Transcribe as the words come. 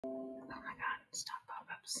Stop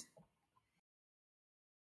pop-ups.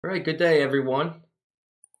 All right, good day, everyone.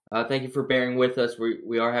 Thank you for bearing with us.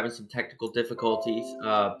 We are having some technical difficulties,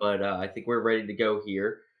 but I think we're ready to go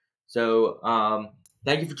here. So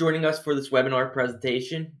thank you for joining us for this webinar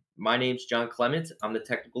presentation. My name is John Clemens. I'm the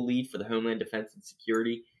technical lead for the Homeland Defense and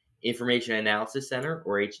Security Information Analysis Center,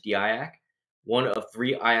 or HDIAC, one of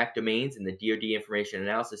 3 IAC domains in the DoD Information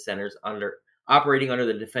Analysis Centers operating under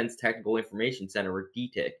the Defense Technical Information Center, or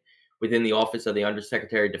DTIC, within the Office of the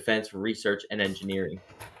Undersecretary of Defense for Research and Engineering.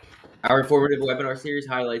 Our informative webinar series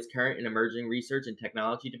highlights current and emerging research and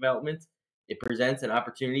technology developments. It presents an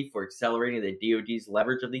opportunity for accelerating the DoD's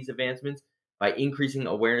leverage of these advancements by increasing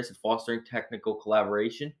awareness and fostering technical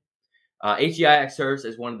collaboration. HDIAC serves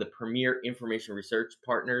as one of the premier information research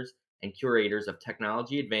partners and curators of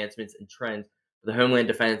technology advancements and trends for the Homeland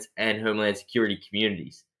Defense and Homeland Security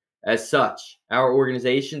communities. As such, our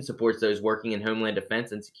organization supports those working in Homeland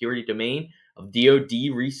Defense and Security domain of DoD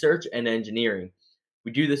research and engineering.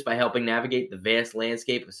 We do this by helping navigate the vast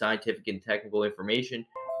landscape of scientific and technical information,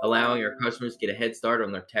 allowing our customers to get a head start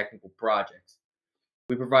on their technical projects.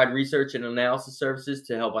 We provide research and analysis services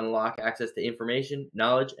to help unlock access to information,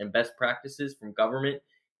 knowledge, and best practices from government,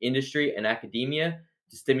 industry, and academia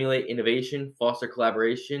to stimulate innovation, foster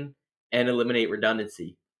collaboration, and eliminate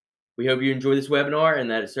redundancy. We hope you enjoy this webinar and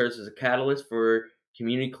that it serves as a catalyst for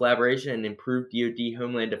community collaboration and improved DoD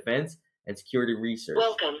Homeland Defense and Security research.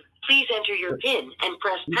 Welcome. Please enter your PIN and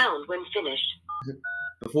press pound when finished.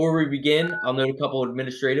 Before we begin, I'll note a couple of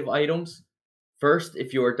administrative items. First,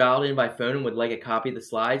 if you are dialed in by phone and would like a copy of the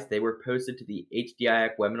slides, they were posted to the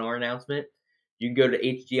HDIAC webinar announcement. You can go to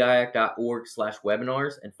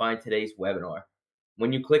hdiac.org/webinars and find today's webinar.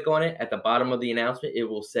 When you click on it, at the bottom of the announcement, it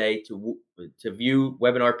will say to view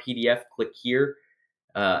webinar PDF, click here,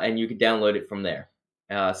 and you can download it from there.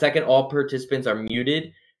 Second, all participants are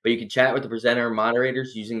muted, but you can chat with the presenter and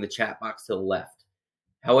moderators using the chat box to the left.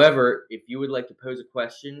 However, if you would like to pose a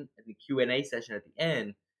question in the Q&A session at the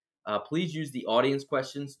end, please use the audience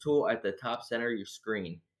questions tool at the top center of your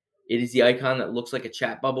screen. It is the icon that looks like a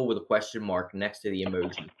chat bubble with a question mark next to the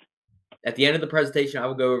emoji. At the end of the presentation, I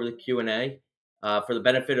will go over the Q&A. For the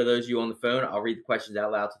benefit of those of you on the phone, I'll read the questions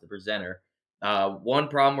out loud to the presenter. One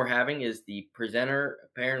problem we're having is the presenter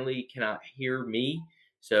apparently cannot hear me,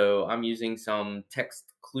 so I'm using some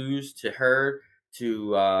text clues to her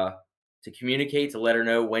to communicate, to let her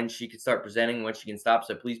know when she can start presenting, when she can stop.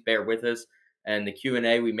 So please bear with us. And the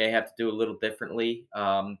Q&A we may have to do a little differently,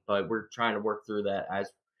 but we're trying to work through that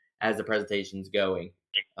as the presentation's going.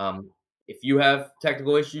 If you have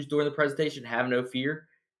technical issues during the presentation, have no fear.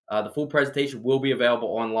 The full presentation will be available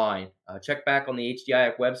online. Check back on the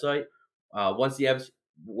HDIAC website. Once the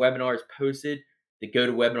webinar is posted, the Go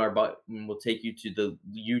to Webinar button will take you to the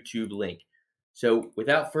YouTube link. So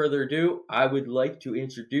without further ado, I would like to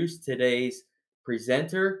introduce today's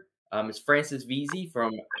presenter, Ms. Frances Veasey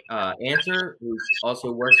from ANSER, who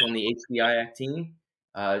also works on the HDIAC team.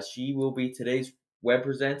 She will be today's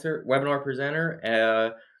webinar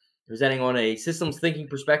presenter, presenting on a systems thinking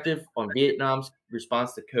perspective on Vietnam's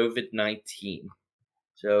response to COVID-19.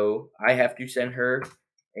 So I have to send her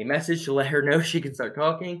a message to let her know she can start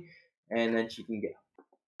talking, and then she can go.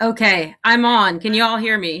 Okay, I'm on. Can you all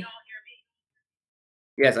hear me?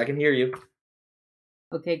 Yes, I can hear you.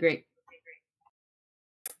 Okay, great.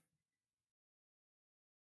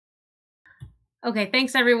 Okay,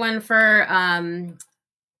 thanks everyone for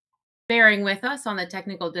bearing with us on the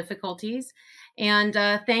technical difficulties. And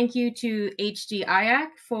thank you to HDIAC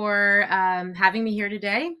for having me here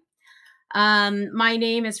today. My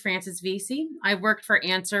name is Frances Veasey. I've worked for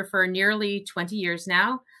ANSER for nearly 20 years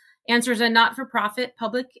now. ANSER is a not-for-profit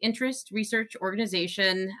public interest research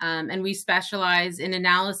organization, and we specialize in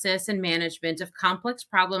analysis and management of complex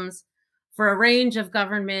problems for a range of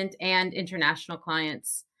government and international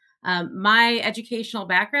clients. My educational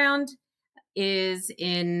background is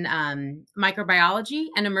in microbiology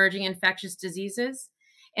and emerging infectious diseases.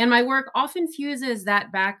 And my work often fuses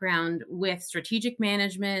that background with strategic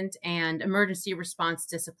management and emergency response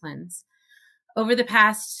disciplines. Over the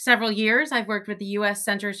past several years, I've worked with the U.S.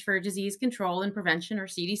 Centers for Disease Control and Prevention, or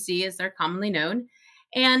CDC as they're commonly known,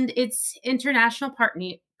 and its international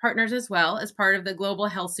partners as well as part of the global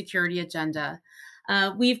health security agenda.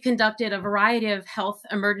 We've conducted a variety of health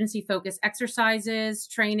emergency-focused exercises,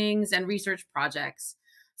 trainings, and research projects.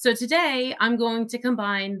 So today, I'm going to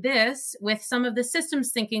combine this with some of the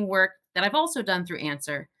systems thinking work that I've also done through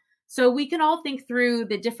ANSER, so we can all think through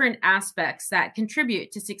the different aspects that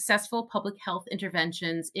contribute to successful public health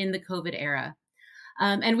interventions in the COVID era.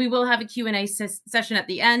 And we will have a Q&A session at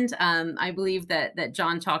the end. I believe that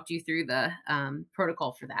John talked you through the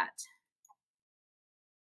protocol for that.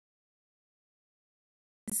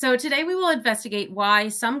 So today we will investigate why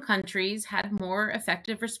some countries had more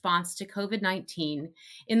effective response to COVID-19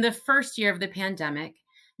 in the first year of the pandemic,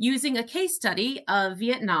 using a case study of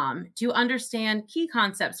Vietnam to understand key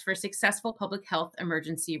concepts for successful public health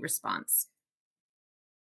emergency response.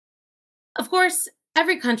 Of course,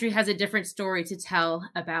 every country has a different story to tell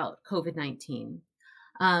about COVID-19.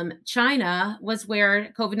 China was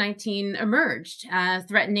where COVID-19 emerged,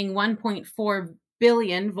 threatening 1.4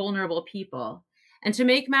 billion vulnerable people. And to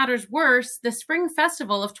make matters worse, the Spring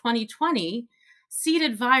Festival of 2020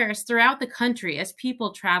 seeded virus throughout the country as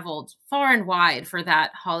people traveled far and wide for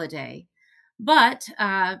that holiday. But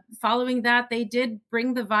following that, they did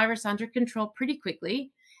bring the virus under control pretty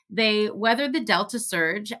quickly. They weathered the Delta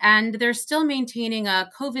surge, and they're still maintaining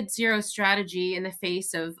a COVID-0 strategy in the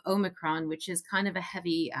face of Omicron, which is kind of a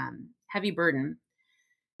heavy burden.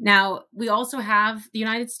 Now, we also have the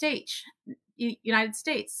United States,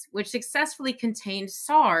 which successfully contained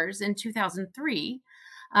SARS in 2003.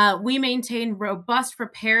 We maintain robust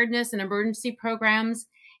preparedness and emergency programs.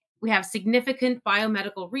 We have significant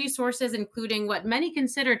biomedical resources, including what many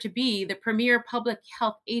consider to be the premier public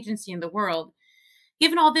health agency in the world.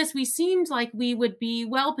 Given all this, we seemed like we would be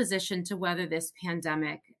well positioned to weather this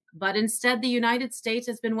pandemic. But instead, the United States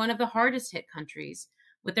has been one of the hardest hit countries,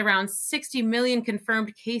 with around 60 million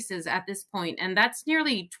confirmed cases at this point, and that's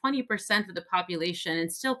nearly 20% of the population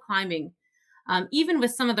and still climbing, even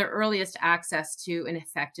with some of the earliest access to an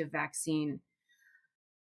effective vaccine.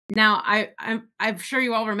 Now, I'm sure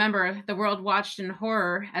you all remember the world watched in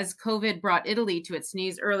horror as COVID brought Italy to its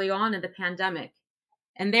knees early on in the pandemic,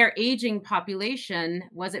 and their aging population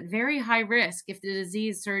was at very high risk if the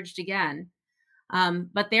disease surged again.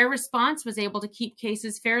 But their response was able to keep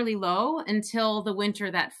cases fairly low until the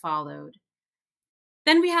winter that followed.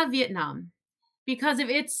 Then we have Vietnam. Because of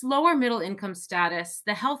its lower middle income status,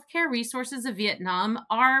 the healthcare resources of Vietnam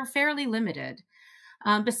are fairly limited.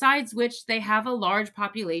 Besides which, they have a large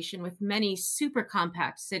population with many super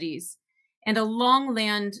compact cities and a long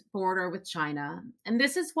land border with China. And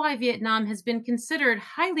this is why Vietnam has been considered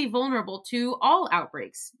highly vulnerable to all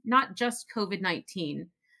outbreaks, not just COVID-19.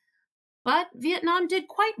 But Vietnam did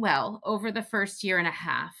quite well over the first year and a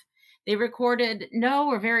half. They recorded no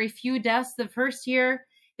or very few deaths the first year.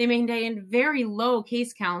 They maintained very low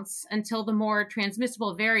case counts until the more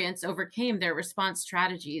transmissible variants overcame their response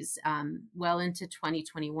strategies well into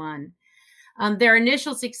 2021. Their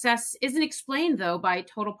initial success isn't explained, though, by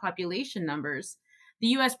total population numbers. The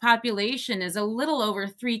U.S. population is a little over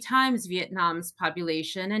 3 times Vietnam's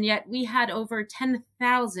population, and yet we had over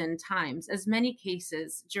 10,000 times as many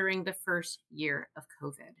cases during the first year of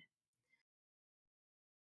COVID.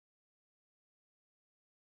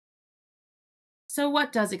 So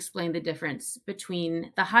what does explain the difference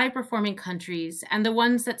between the high-performing countries and the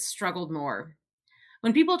ones that struggled more?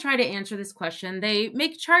 When people try to answer this question, they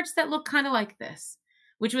make charts that look kind of like this,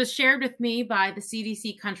 which was shared with me by the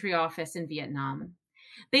CDC country office in Vietnam.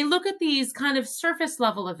 They look at these kind of surface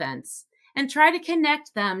level events and try to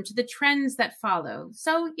connect them to the trends that follow.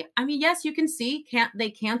 So, I mean, yes, you can see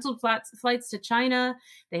they canceled flights to China.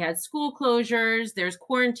 They had school closures. There's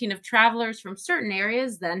quarantine of travelers from certain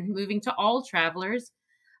areas, then moving to all travelers.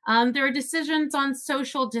 There are decisions on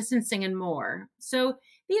social distancing and more. So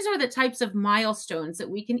these are the types of milestones that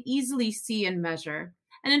we can easily see and measure.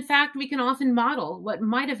 And in fact, we can often model what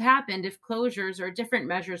might have happened if closures or different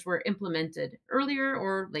measures were implemented earlier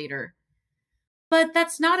or later. But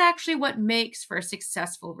that's not actually what makes for a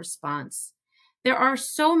successful response. There are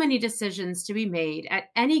so many decisions to be made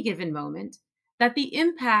at any given moment that the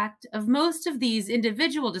impact of most of these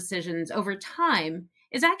individual decisions over time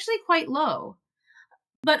is actually quite low.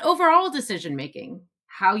 But overall decision making,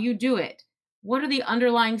 how you do it, what are the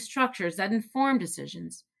underlying structures that inform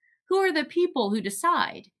decisions? Who are the people who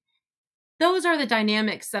decide? Those are the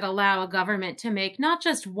dynamics that allow a government to make not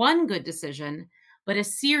just one good decision, but a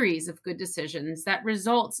series of good decisions that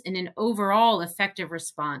results in an overall effective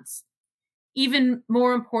response. Even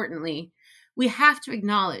more importantly, we have to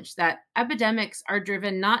acknowledge that epidemics are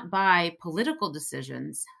driven not by political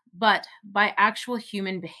decisions, but by actual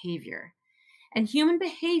human behavior. And human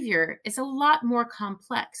behavior is a lot more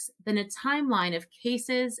complex than a timeline of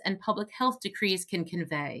cases and public health decrees can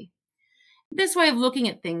convey. This way of looking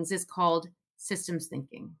at things is called systems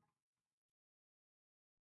thinking.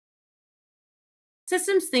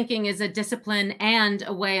 Systems thinking is a discipline and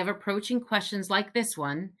a way of approaching questions like this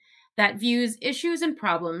one that views issues and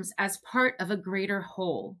problems as part of a greater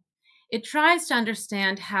whole. It tries to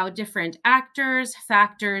understand how different actors,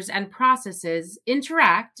 factors, and processes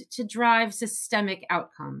interact to drive systemic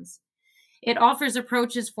outcomes. It offers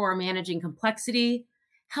approaches for managing complexity,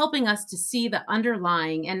 helping us to see the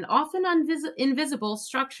underlying and often invisible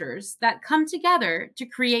structures that come together to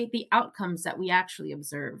create the outcomes that we actually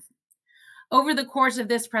observe. Over the course of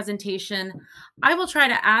this presentation, I will try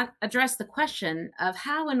to address the question of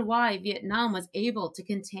how and why Vietnam was able to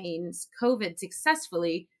contain COVID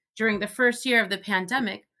successfully during the first year of the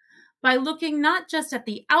pandemic by looking not just at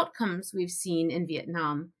the outcomes we've seen in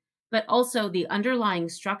Vietnam, but also the underlying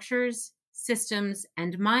structures, systems,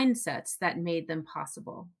 and mindsets that made them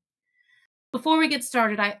possible. Before we get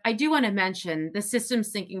started, I do want to mention the systems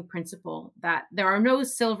thinking principle that there are no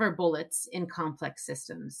silver bullets in complex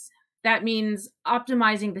systems. That means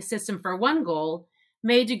optimizing the system for one goal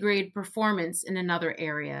may degrade performance in another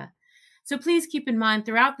area. So please keep in mind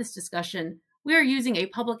throughout this discussion, we are using a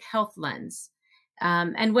public health lens.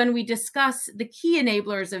 And when we discuss the key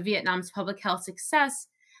enablers of Vietnam's public health success,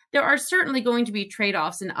 there are certainly going to be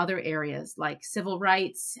trade-offs in other areas like civil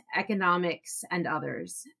rights, economics, and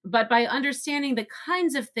others. But by understanding the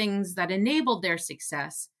kinds of things that enabled their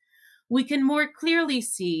success, we can more clearly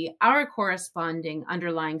see our corresponding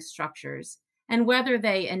underlying structures and whether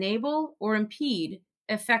they enable or impede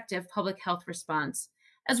effective public health response,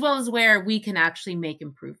 as well as where we can actually make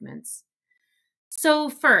improvements. So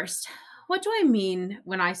first, what do I mean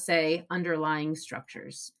when I say underlying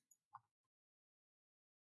structures?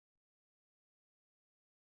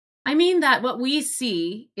 I mean that what we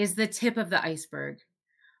see is the tip of the iceberg.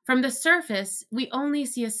 From the surface, we only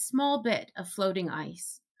see a small bit of floating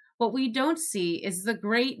ice. What we don't see is the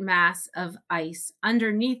great mass of ice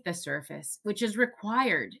underneath the surface, which is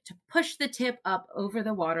required to push the tip up over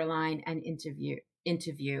the waterline and into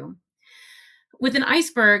view. With an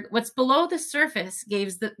iceberg, what's below the surface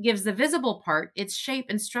gives the visible part its shape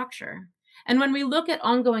and structure. And when we look at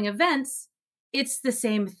ongoing events, it's the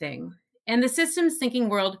same thing. In the systems thinking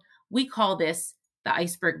world, we call this the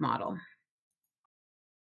iceberg model.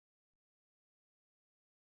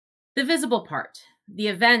 The visible part, the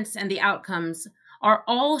events and the outcomes, are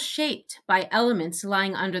all shaped by elements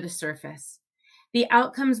lying under the surface. The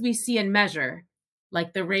outcomes we see and measure,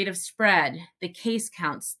 like the rate of spread, the case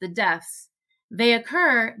counts, the deaths, they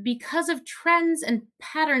occur because of trends and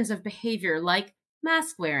patterns of behavior like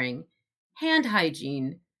mask wearing, hand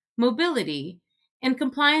hygiene, mobility, and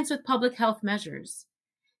compliance with public health measures.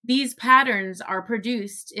 These patterns are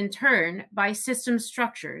produced in turn by system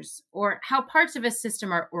structures, or how parts of a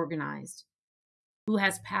system are organized. Who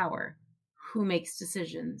has power? Who makes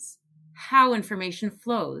decisions? How information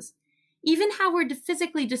flows? Even how we're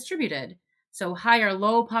physically distributed. So high or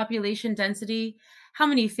low population density, how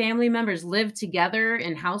many family members live together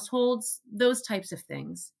in households, those types of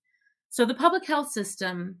things. So the public health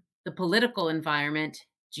system, the political environment,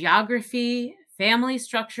 geography, family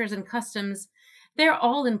structures, and customs, they're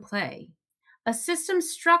all in play. A system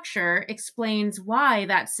structure explains why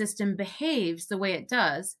that system behaves the way it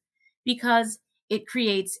does, because it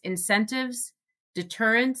creates incentives,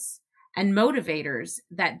 deterrents, and motivators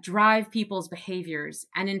that drive people's behaviors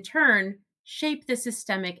and in turn shape the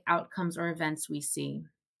systemic outcomes or events we see.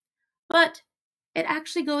 But it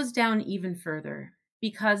actually goes down even further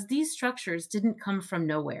because these structures didn't come from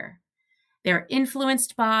nowhere. They're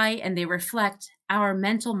influenced by and they reflect our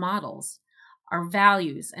mental models, our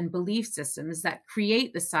values and belief systems that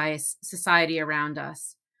create the society around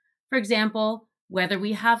us. For example, whether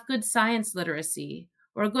we have good science literacy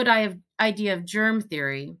or a good idea of germ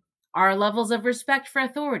theory, our levels of respect for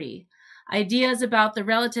authority, ideas about the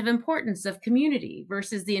relative importance of community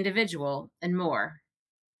versus the individual, and more.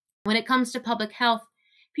 When it comes to public health,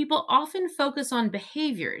 people often focus on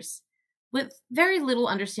behaviors with very little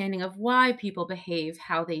understanding of why people behave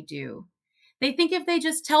how they do. They think if they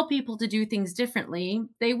just tell people to do things differently,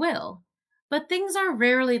 they will. But things are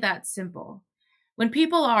rarely that simple. When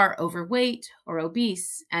people are overweight or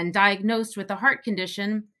obese and diagnosed with a heart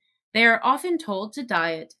condition, they are often told to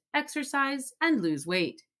diet, exercise, and lose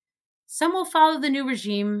weight. Some will follow the new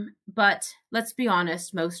regime, but let's be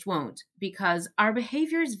honest, most won't, because our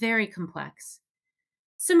behavior is very complex.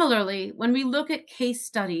 Similarly, when we look at case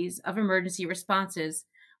studies of emergency responses,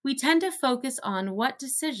 we tend to focus on what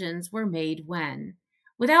decisions were made when,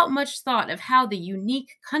 without much thought of how the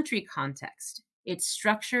unique country context, its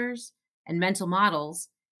structures, and mental models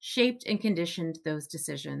shaped and conditioned those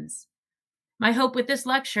decisions. My hope with this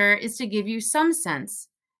lecture is to give you some sense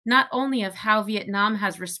not only of how Vietnam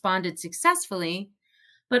has responded successfully,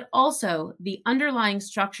 but also the underlying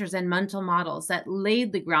structures and mental models that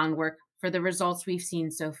laid the groundwork for the results we've seen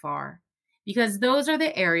so far, because those are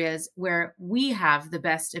the areas where we have the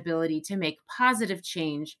best ability to make positive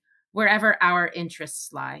change wherever our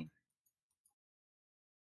interests lie.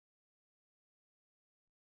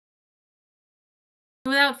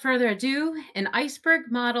 Without further ado, an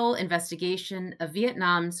iceberg model investigation of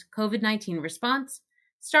Vietnam's COVID-19 response,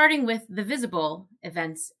 starting with the visible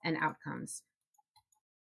events and outcomes.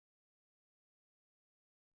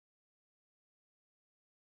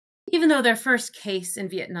 Even though their first case in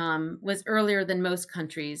Vietnam was earlier than most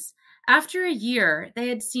countries, after a year, they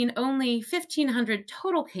had seen only 1,500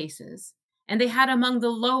 total cases, and they had among the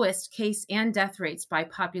lowest case and death rates by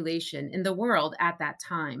population in the world at that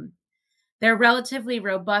time. Their relatively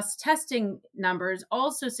robust testing numbers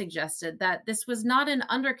also suggested that this was not an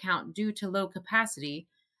undercount due to low capacity,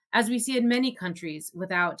 as we see in many countries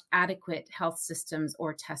without adequate health systems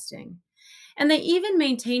or testing. And they even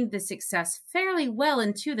maintained this success fairly well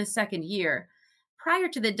into the second year. Prior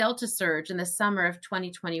to the Delta surge in the summer of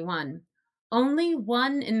 2021, only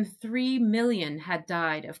 1 in 3 million had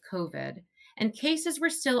died of COVID, and cases were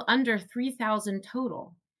still under 3,000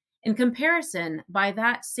 total. In comparison, by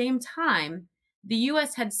that same time, the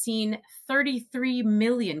US had seen 33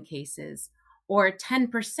 million cases, or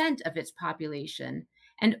 10% of its population,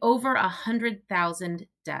 and over 100,000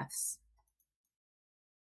 deaths.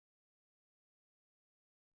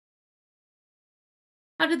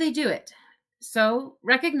 How did they do it? So,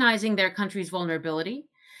 recognizing their country's vulnerability,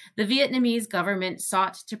 the Vietnamese government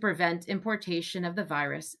sought to prevent importation of the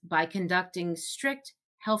virus by conducting strict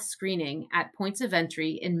health screening at points of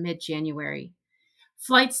entry in mid-January.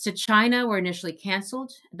 Flights to China were initially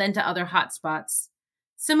canceled, then to other hotspots.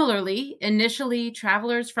 Similarly, initially,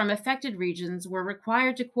 travelers from affected regions were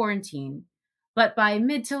required to quarantine, but by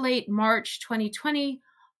mid to late March 2020,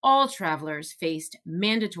 all travelers faced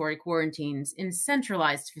mandatory quarantines in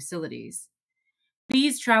centralized facilities.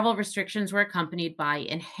 These travel restrictions were accompanied by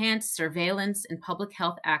enhanced surveillance and public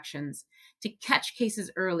health actions to catch cases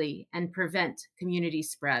early and prevent community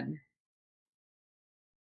spread.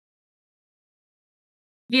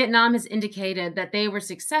 Vietnam has indicated that they were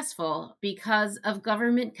successful because of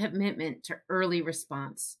government commitment to early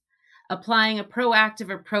response, applying a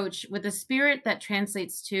proactive approach with a spirit that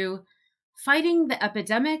translates to fighting the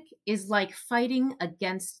epidemic is like fighting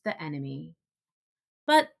against the enemy.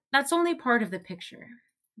 But that's only part of the picture.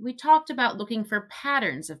 We talked about looking for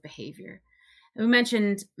patterns of behavior. We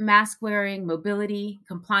mentioned mask wearing, mobility,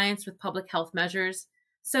 compliance with public health measures.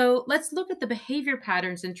 So let's look at the behavior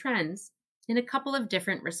patterns and trends in a couple of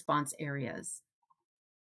different response areas.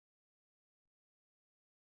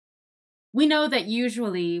 We know that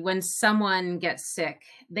usually when someone gets sick,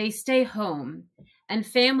 they stay home and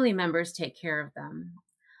family members take care of them.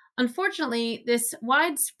 Unfortunately, this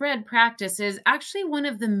widespread practice is actually one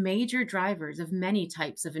of the major drivers of many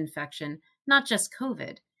types of infection, not just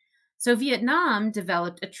COVID. So Vietnam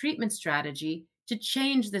developed a treatment strategy to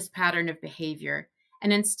change this pattern of behavior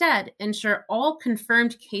and instead ensure all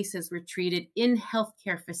confirmed cases were treated in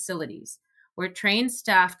healthcare facilities, where trained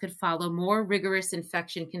staff could follow more rigorous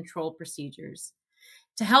infection control procedures.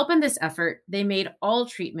 To help in this effort, they made all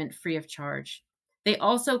treatment free of charge. They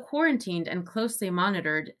also quarantined and closely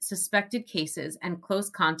monitored suspected cases and close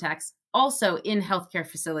contacts also in healthcare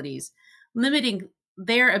facilities, limiting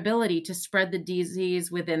their ability to spread the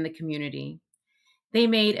disease within the community. They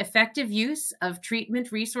made effective use of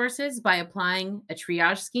treatment resources by applying a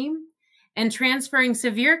triage scheme and transferring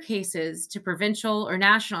severe cases to provincial or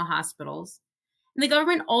national hospitals. And the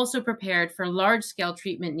government also prepared for large-scale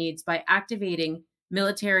treatment needs by activating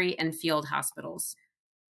military and field hospitals.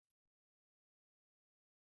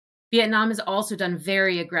 Vietnam has also done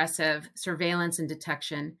very aggressive surveillance and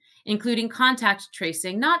detection, including contact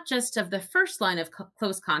tracing, not just of the first line of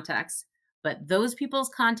close contacts, but those people's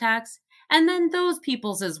contacts, and then those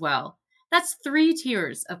people's as well. That's 3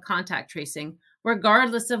 tiers of contact tracing,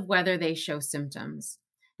 regardless of whether they show symptoms.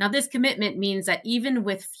 Now, this commitment means that even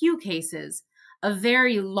with few cases, a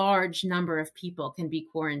very large number of people can be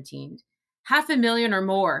quarantined, 500,000 or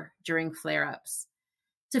more during flare-ups.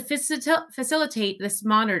 To facilitate this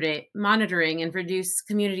monitoring and reduce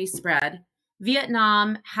community spread,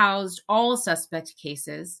 Vietnam housed all suspect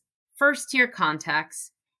cases, first-tier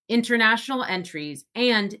contacts, international entries,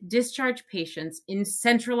 and discharged patients in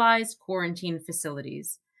centralized quarantine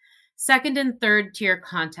facilities. Second and third-tier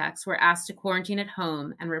contacts were asked to quarantine at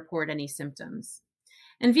home and report any symptoms.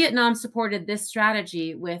 And Vietnam supported this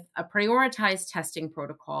strategy with a prioritized testing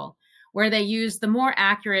protocol, where they used the more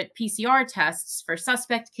accurate PCR tests for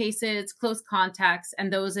suspect cases, close contacts,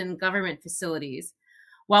 and those in government facilities,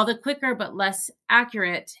 while the quicker but less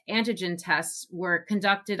accurate antigen tests were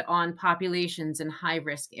conducted on populations in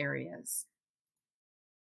high-risk areas.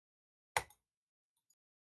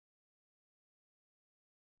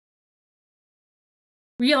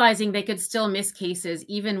 Realizing they could still miss cases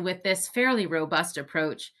even with this fairly robust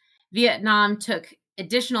approach, Vietnam took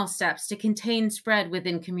additional steps to contain spread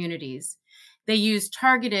within communities. They used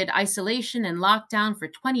targeted isolation and lockdown for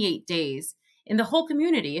 28 days in the whole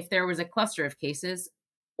community if there was a cluster of cases,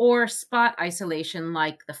 or spot isolation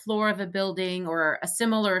like the floor of a building or a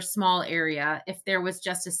similar small area if there was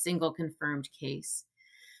just a single confirmed case.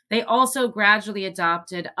 They also gradually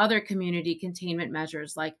adopted other community containment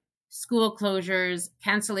measures like school closures,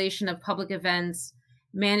 cancellation of public events,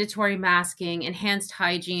 mandatory masking, enhanced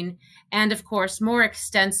hygiene, and of course, more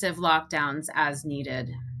extensive lockdowns as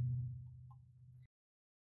needed.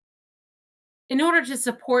 In order to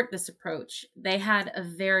support this approach, they had a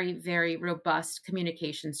very, very robust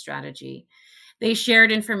communication strategy. They shared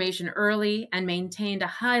information early and maintained a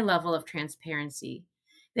high level of transparency.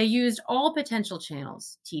 They used all potential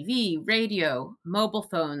channels: TV, radio, mobile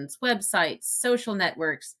phones, websites, social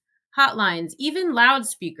networks, hotlines, even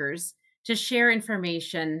loudspeakers, to share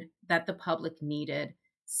information that the public needed.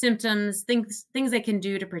 Symptoms, things they can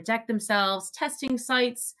do to protect themselves, testing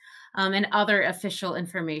sites, and other official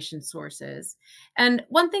information sources. And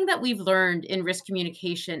one thing that we've learned in risk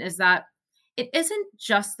communication is that it isn't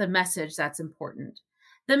just the message that's important.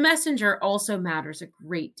 The messenger also matters a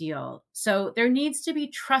great deal. So there needs to be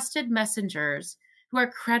trusted messengers who are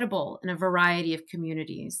credible in a variety of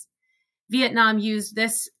communities. Vietnam used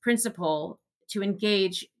this principle to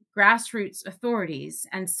engage grassroots authorities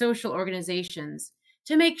and social organizations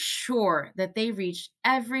to make sure that they reached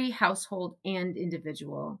every household and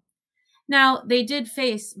individual. Now, they did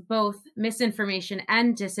face both misinformation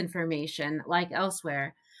and disinformation, like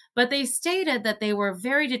elsewhere, but they stated that they were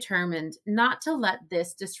very determined not to let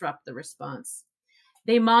this disrupt the response.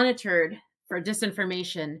 They monitored for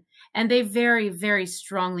disinformation, and they very, very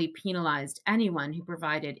strongly penalized anyone who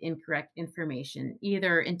provided incorrect information,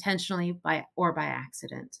 either intentionally or by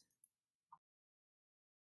accident.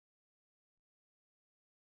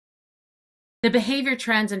 The behavior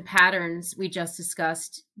trends and patterns we just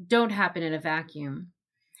discussed don't happen in a vacuum.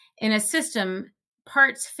 In a system,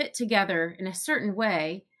 parts fit together in a certain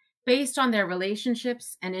way based on their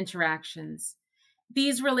relationships and interactions.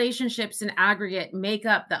 These relationships in aggregate make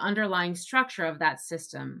up the underlying structure of that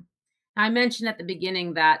system. I mentioned at the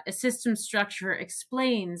beginning that a system structure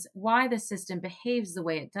explains why the system behaves the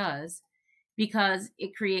way it does, because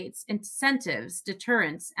it creates incentives,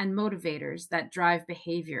 deterrents, and motivators that drive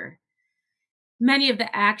behavior. Many of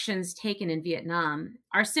the actions taken in Vietnam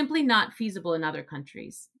are simply not feasible in other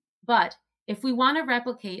countries. But if we want to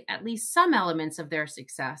replicate at least some elements of their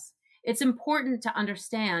success, it's important to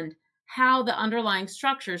understand how the underlying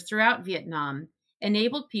structures throughout Vietnam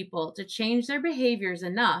enabled people to change their behaviors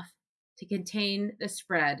enough to contain the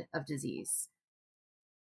spread of disease.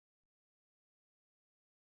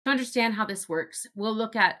 To understand how this works, we'll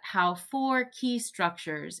look at how 4 key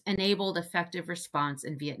structures enabled effective response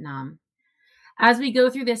in Vietnam. As we go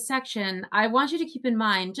through this section, I want you to keep in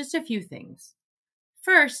mind just a few things.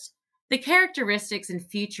 First, the characteristics and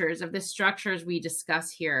features of the structures we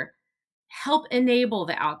discuss here help enable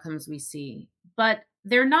the outcomes we see, but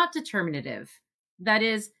they're not determinative. That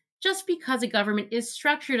is, just because a government is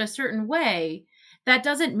structured a certain way, that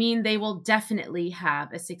doesn't mean they will definitely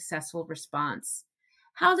have a successful response.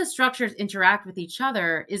 How the structures interact with each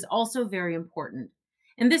other is also very important.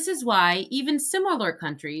 And this is why even similar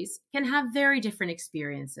countries can have very different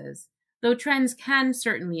experiences, though trends can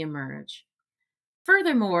certainly emerge.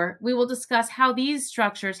 Furthermore, we will discuss how these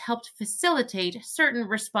structures helped facilitate certain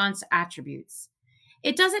response attributes.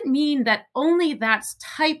 It doesn't mean that only that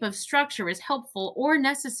type of structure is helpful or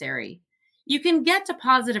necessary. You can get to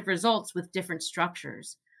positive results with different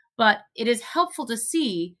structures, but it is helpful to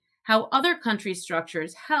see how other countries'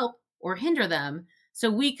 structures help or hinder them, so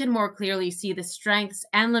we can more clearly see the strengths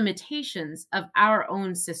and limitations of our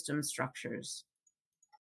own system structures.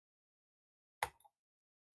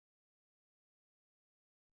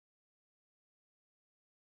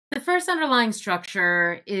 The first underlying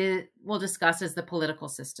structure we'll discuss is the political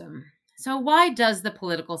system. So why does the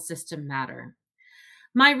political system matter?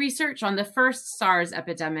 My research on the first SARS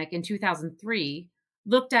epidemic in 2003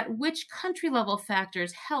 looked at which country-level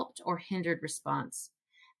factors helped or hindered response.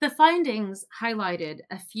 The findings highlighted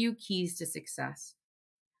a few keys to success.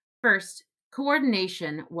 First,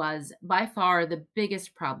 coordination was by far the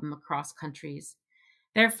biggest problem across countries.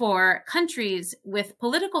 Therefore, countries with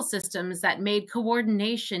political systems that made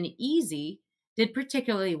coordination easy did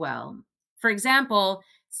particularly well. For example,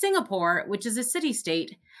 Singapore, which is a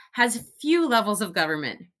city-state, has few levels of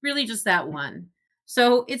government, really just that one.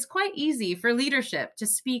 So it's quite easy for leadership to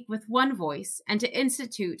speak with one voice and to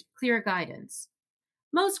institute clear guidance.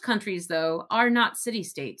 Most countries, though, are not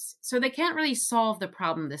city-states, so they can't really solve the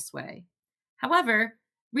problem this way. However,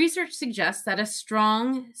 research suggests that a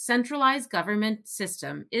strong, centralized government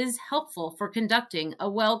system is helpful for conducting a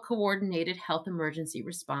well-coordinated health emergency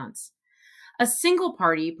response. A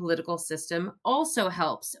single-party political system also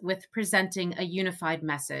helps with presenting a unified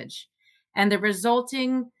message, and the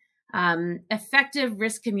resulting effective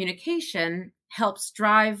risk communication helps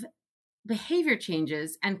drive behavior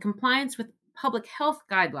changes and compliance with public health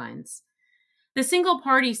guidelines. The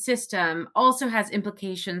single-party system also has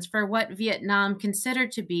implications for what Vietnam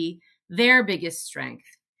considered to be their biggest strength,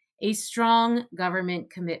 a strong government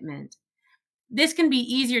commitment. This can be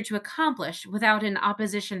easier to accomplish without an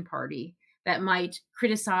opposition party that might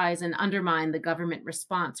criticize and undermine the government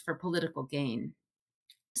response for political gain.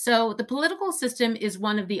 So the political system is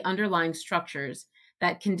one of the underlying structures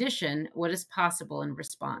that condition what is possible in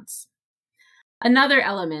response. Another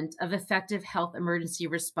element of effective health emergency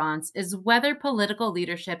response is whether political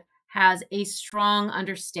leadership has a strong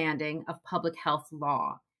understanding of public health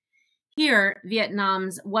law. Here,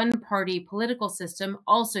 Vietnam's one-party political system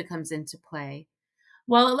also comes into play.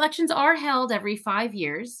 While elections are held every 5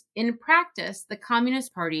 years, in practice, the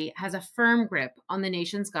Communist Party has a firm grip on the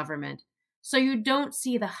nation's government, so you don't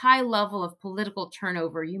see the high level of political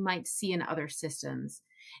turnover you might see in other systems.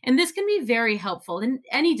 And this can be very helpful in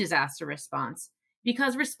any disaster response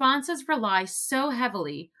because responses rely so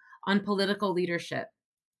heavily on political leadership.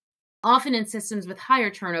 Often in systems with higher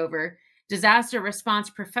turnover, disaster response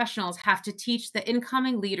professionals have to teach the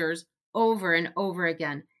incoming leaders over and over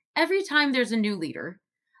again, every time there's a new leader,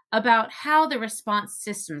 about how the response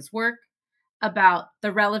systems work, about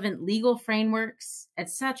the relevant legal frameworks,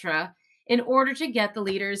 etc., in order to get the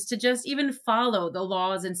leaders to just even follow the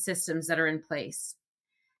laws and systems that are in place.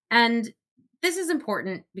 And this is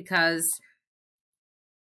important because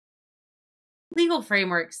legal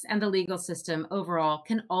frameworks and the legal system overall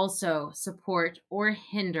can also support or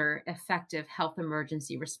hinder effective health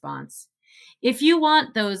emergency response. If you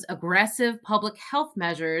want those aggressive public health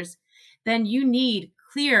measures, then you need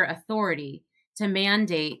clear authority to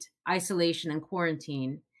mandate isolation and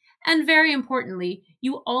quarantine. And very importantly,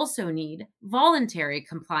 you also need voluntary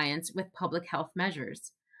compliance with public health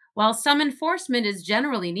measures. While some enforcement is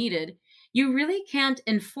generally needed, you really can't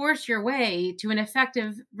enforce your way to an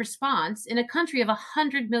effective response in a country of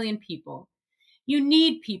 100 million people. You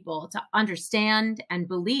need people to understand and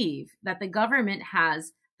believe that the government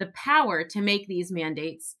has the power to make these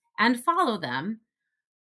mandates and follow them,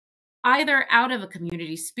 either out of a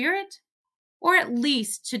community spirit or at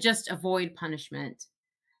least to just avoid punishment.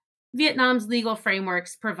 Vietnam's legal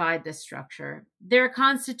frameworks provide this structure. Their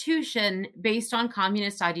constitution, based on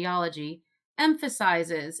communist ideology,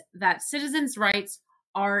 emphasizes that citizens' rights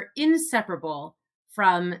are inseparable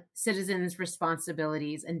from citizens'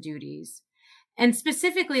 responsibilities and duties, and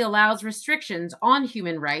specifically allows restrictions on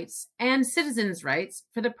human rights and citizens' rights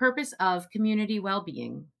for the purpose of community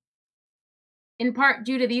well-being. In part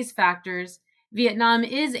due to these factors, Vietnam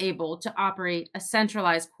is able to operate a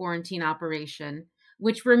centralized quarantine operation,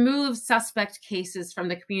 which removes suspect cases from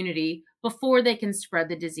the community before they can spread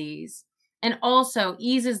the disease, and also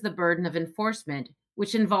eases the burden of enforcement,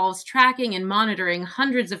 which involves tracking and monitoring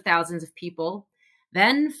hundreds of thousands of people,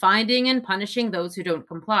 then finding and punishing those who don't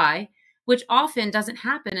comply, which often doesn't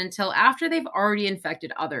happen until after they've already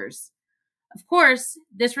infected others. Of course,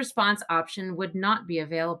 this response option would not be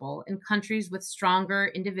available in countries with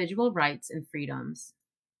stronger individual rights and freedoms.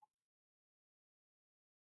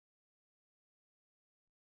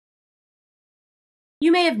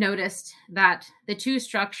 You may have noticed that the two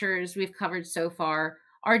structures we've covered so far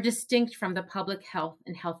are distinct from the public health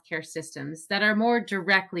and healthcare systems that are more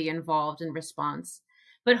directly involved in response,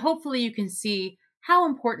 but hopefully you can see how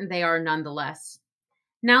important they are nonetheless.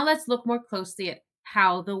 Now let's look more closely at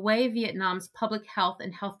how the way Vietnam's public health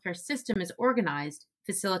and healthcare system is organized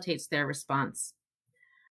facilitates their response.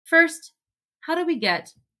 First, how do we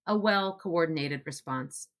get a well-coordinated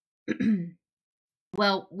response?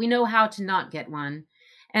 Well, we know how to not get one,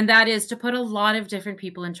 and that is to put a lot of different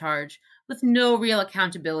people in charge with no real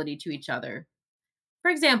accountability to each other. For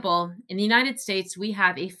example, in the United States, we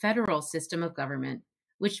have a federal system of government,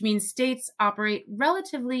 which means states operate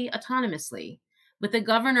relatively autonomously, with the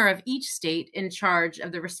governor of each state in charge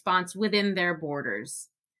of the response within their borders.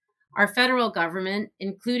 Our federal government,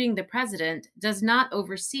 including the president, does not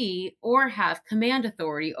oversee or have command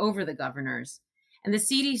authority over the governors, and the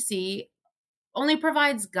CDC only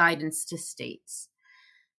provides guidance to states.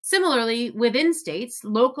 Similarly, within states,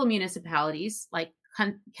 local municipalities, like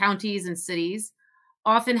counties and cities,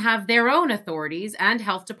 often have their own authorities and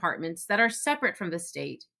health departments that are separate from the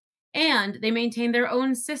state, and they maintain their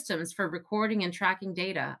own systems for recording and tracking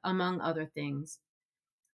data, among other things.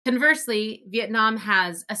 Conversely, Vietnam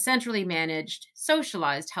has a centrally managed,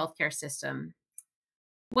 socialized healthcare system.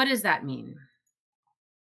 What does that mean?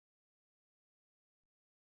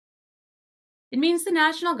 It means the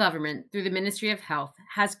national government, through the Ministry of Health,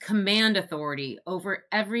 has command authority over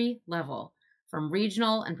every level, from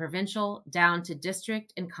regional and provincial down to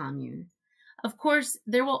district and commune. Of course,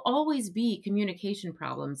 there will always be communication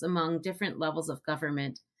problems among different levels of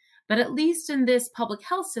government, but at least in this public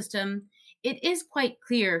health system, it is quite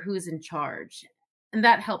clear who's in charge, and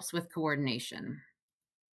that helps with coordination.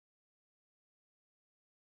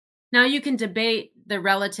 Now, you can debate the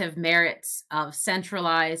relative merits of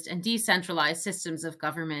centralized and decentralized systems of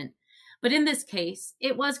government, but in this case,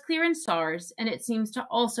 it was clear in SARS, and it seems to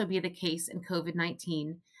also be the case in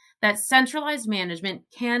COVID-19, that centralized management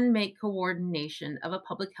can make coordination of a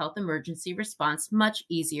public health emergency response much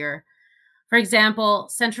easier. For example,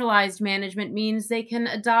 centralized management means they can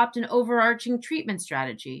adopt an overarching treatment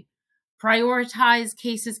strategy, prioritize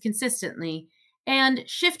cases consistently, and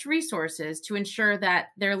shift resources to ensure that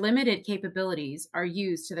their limited capabilities are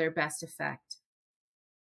used to their best effect.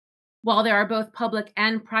 While there are both public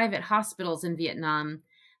and private hospitals in Vietnam,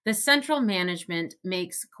 the central management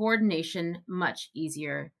makes coordination much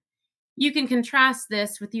easier. You can contrast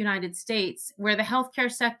this with the United States, where the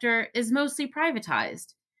healthcare sector is mostly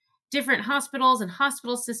privatized. Different hospitals and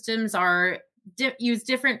hospital systems use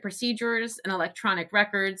different procedures and electronic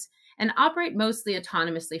records and operate mostly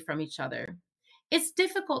autonomously from each other. It's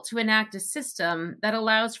difficult to enact a system that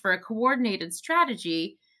allows for a coordinated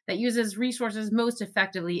strategy that uses resources most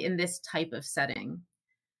effectively in this type of setting.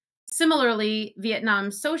 Similarly,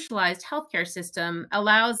 Vietnam's socialized healthcare system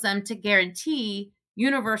allows them to guarantee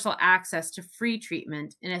universal access to free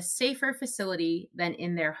treatment in a safer facility than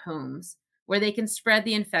in their homes, where they can spread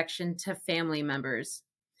the infection to family members.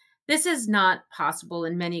 This is not possible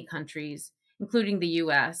in many countries, including the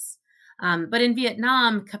US. But in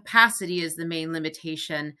Vietnam, capacity is the main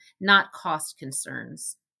limitation, not cost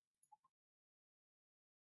concerns.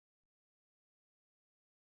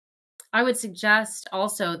 I would suggest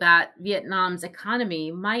also that Vietnam's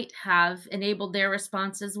economy might have enabled their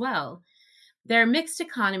response as well. Their mixed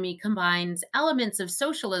economy combines elements of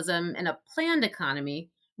socialism and a planned economy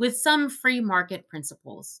with some free market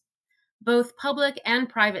principles. Both public and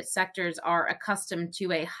private sectors are accustomed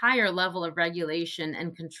to a higher level of regulation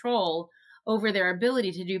and control over their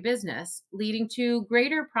ability to do business, leading to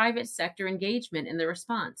greater private sector engagement in the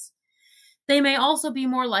response. They may also be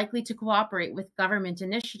more likely to cooperate with government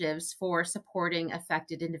initiatives for supporting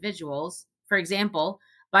affected individuals, for example,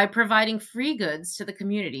 by providing free goods to the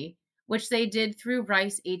community, which they did through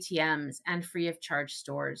rice ATMs and free of charge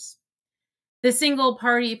stores. The single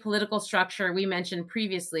party political structure we mentioned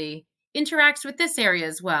previously interacts with this area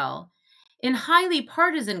as well. In highly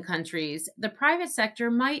partisan countries, the private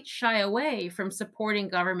sector might shy away from supporting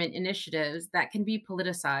government initiatives that can be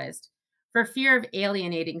politicized for fear of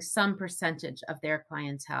alienating some percentage of their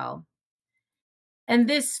clientele. And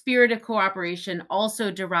this spirit of cooperation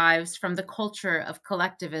also derives from the culture of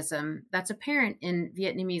collectivism that's apparent in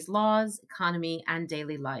Vietnamese laws, economy, and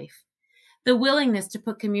daily life. The willingness to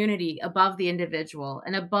put community above the individual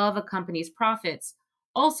and above a company's profits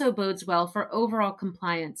also bodes well for overall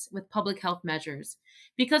compliance with public health measures,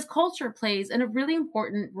 because culture plays a really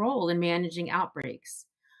important role in managing outbreaks.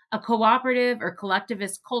 A cooperative or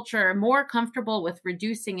collectivist culture more comfortable with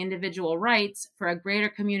reducing individual rights for a greater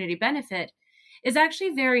community benefit is actually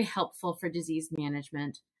very helpful for disease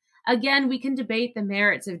management. Again, we can debate the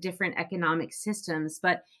merits of different economic systems,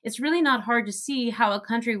 but it's really not hard to see how a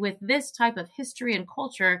country with this type of history and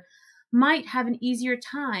culture might have an easier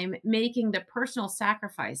time making the personal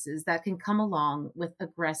sacrifices that can come along with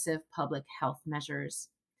aggressive public health measures.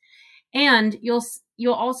 And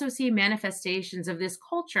you'll also see manifestations of this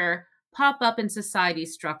culture pop up in society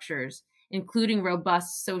structures, including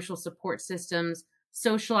robust social support systems,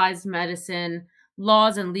 socialized medicine,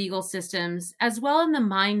 laws and legal systems, as well in the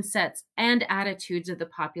mindsets and attitudes of the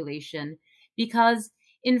population, because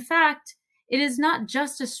in fact, it is not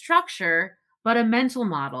just a structure, but a mental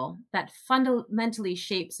model that fundamentally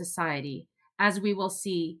shapes society, as we will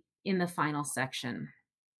see in the final section.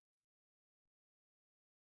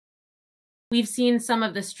 We've seen some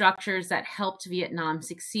of the structures that helped Vietnam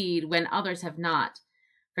succeed when others have not.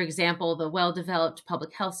 For example, the well-developed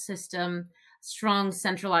public health system, strong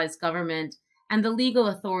centralized government, and the legal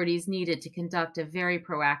authorities needed to conduct a very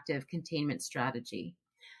proactive containment strategy.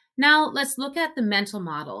 Now, let's look at the mental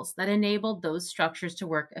models that enabled those structures to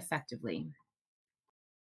work effectively.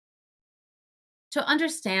 To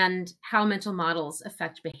understand how mental models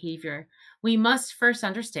affect behavior, we must first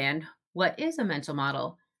understand what is a mental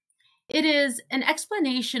model. It is an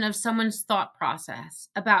explanation of someone's thought process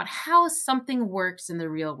about how something works in the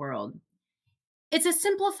real world. It's a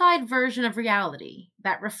simplified version of reality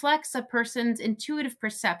that reflects a person's intuitive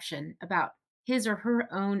perception about his or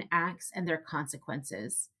her own acts and their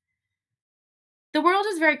consequences. The world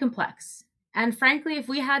is very complex, and frankly, if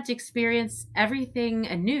we had to experience everything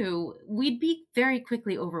anew, we'd be very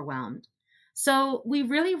quickly overwhelmed. So we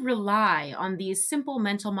really rely on these simple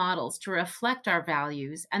mental models to reflect our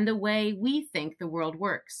values and the way we think the world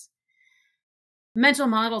works. Mental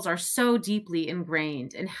models are so deeply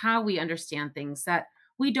ingrained in how we understand things that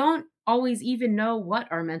we don't always even know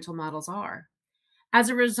what our mental models are. As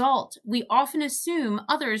a result, we often assume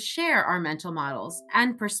others share our mental models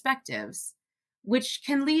and perspectives, which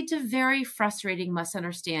can lead to very frustrating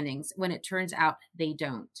misunderstandings when it turns out they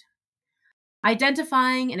don't.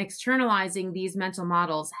 Identifying and externalizing these mental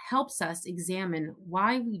models helps us examine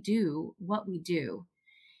why we do what we do.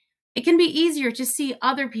 It can be easier to see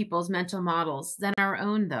other people's mental models than our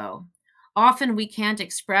own, though. Often we can't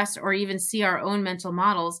express or even see our own mental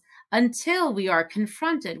models until we are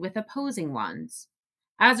confronted with opposing ones.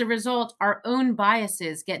 As a result, our own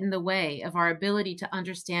biases get in the way of our ability to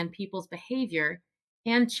understand people's behavior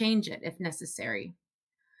and change it if necessary.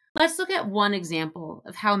 Let's look at one example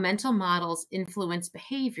of how mental models influence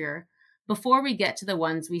behavior before we get to the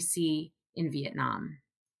ones we see in Vietnam.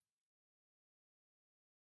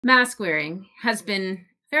 Mask wearing has been a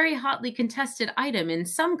very hotly contested item in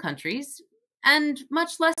some countries and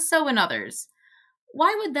much less so in others.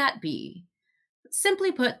 Why would that be?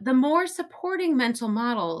 Simply put, the more supporting mental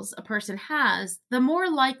models a person has, the more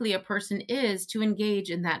likely a person is to engage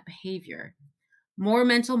in that behavior. More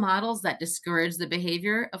mental models that discourage the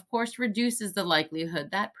behavior, of course, reduces the likelihood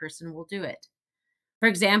that person will do it. For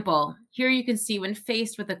example, here you can see when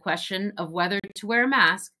faced with the question of whether to wear a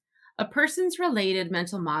mask, a person's related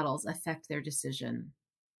mental models affect their decision.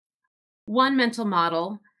 One mental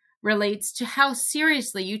model relates to how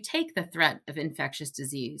seriously you take the threat of infectious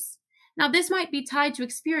disease. Now, this might be tied to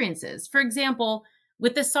experiences, for example,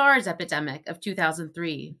 with the SARS epidemic of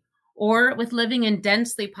 2003, or with living in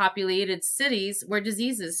densely populated cities where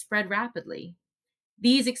diseases spread rapidly.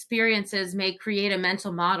 These experiences may create a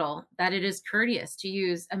mental model that it is courteous to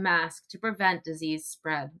use a mask to prevent disease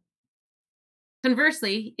spread.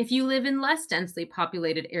 Conversely, if you live in less densely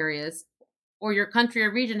populated areas, or your country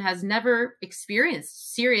or region has never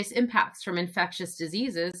experienced serious impacts from infectious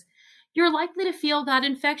diseases, you're likely to feel that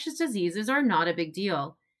infectious diseases are not a big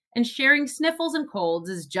deal, and sharing sniffles and colds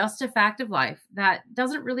is just a fact of life that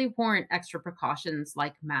doesn't really warrant extra precautions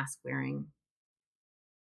like mask wearing.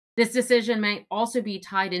 This decision may also be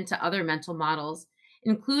tied into other mental models,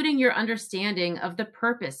 including your understanding of the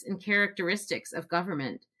purpose and characteristics of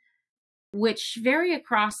government, which vary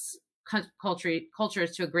across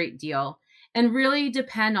cultures to a great deal and really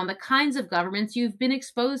depend on the kinds of governments you've been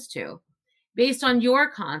exposed to. Based on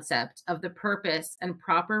your concept of the purpose and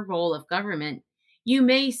proper role of government, you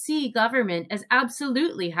may see government as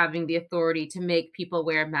absolutely having the authority to make people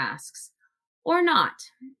wear masks, or not.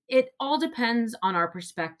 It all depends on our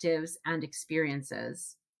perspectives and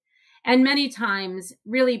experiences. And many times,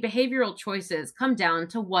 really, behavioral choices come down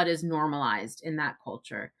to what is normalized in that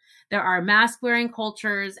culture. There are mask-wearing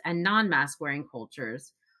cultures and non-mask-wearing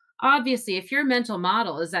cultures. Obviously, if your mental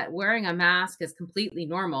model is that wearing a mask is completely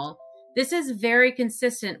normal, this is very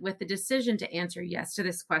consistent with the decision to answer yes to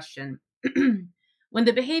this question. When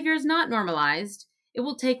the behavior is not normalized, it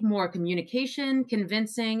will take more communication,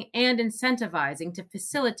 convincing, and incentivizing to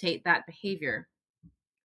facilitate that behavior.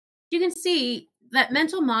 You can see that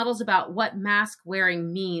mental models about what mask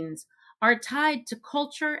wearing means are tied to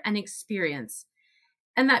culture and experience,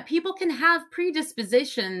 and that people can have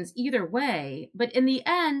predispositions either way, but in the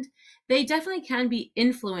end, they definitely can be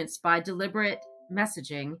influenced by deliberate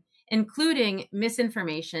messaging, including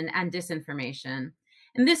misinformation and disinformation.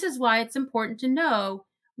 And this is why it's important to know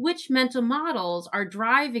which mental models are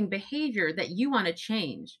driving behavior that you want to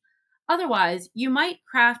change. Otherwise, you might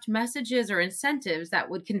craft messages or incentives that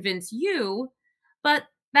would convince you, but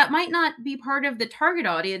that might not be part of the target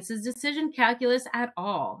audience's decision calculus at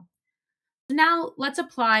all. Now, let's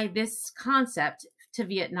apply this concept to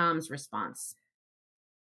Vietnam's response.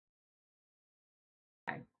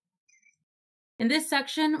 Okay. In this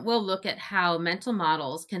section, we'll look at how mental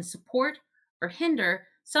models can support or hinder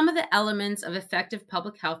some of the elements of effective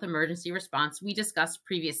public health emergency response we discussed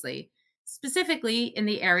previously, specifically in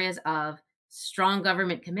the areas of strong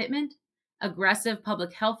government commitment, aggressive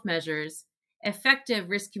public health measures, effective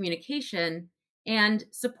risk communication, and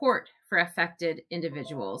support for affected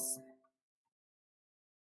individuals.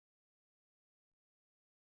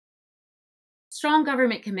 strong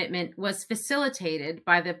government commitment was facilitated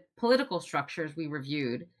by the political structures we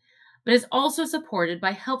reviewed, but is also supported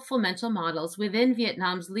by helpful mental models within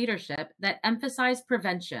Vietnam's leadership that emphasize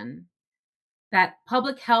prevention, that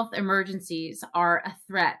public health emergencies are a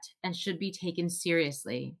threat and should be taken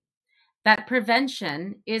seriously, that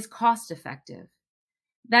prevention is cost-effective,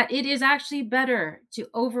 that it is actually better to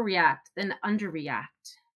overreact than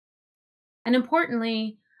underreact. And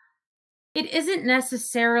importantly, it isn't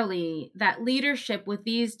necessarily that leadership with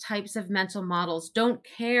these types of mental models don't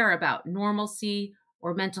care about normalcy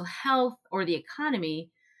or mental health or the economy,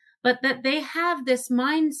 but that they have this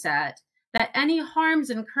mindset that any harms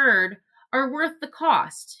incurred are worth the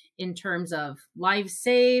cost in terms of lives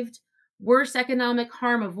saved, worse economic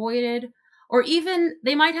harm avoided, or even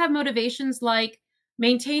they might have motivations like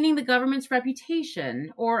maintaining the government's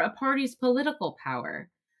reputation or a party's political power.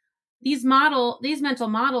 These mental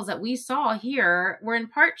models that we saw here were in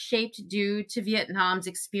part shaped due to Vietnam's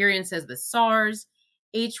experiences with SARS,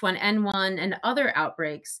 H1N1, and other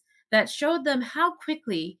outbreaks that showed them how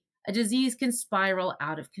quickly a disease can spiral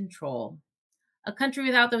out of control. A country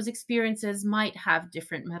without those experiences might have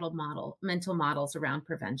different mental models around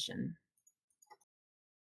prevention.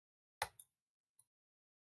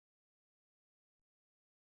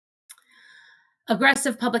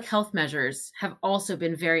 Aggressive public health measures have also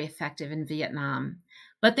been very effective in Vietnam,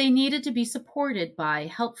 but they needed to be supported by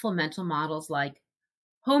helpful mental models like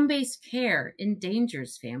home-based care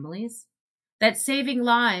endangers families, that saving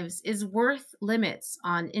lives is worth limits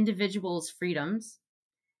on individuals' freedoms,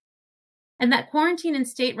 and that quarantine in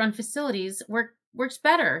state-run facilities works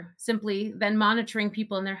better simply than monitoring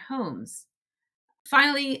people in their homes.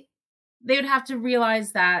 Finally, they would have to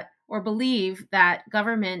realize that or believe that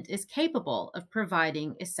government is capable of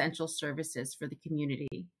providing essential services for the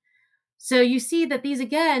community. So you see that these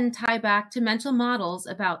again tie back to mental models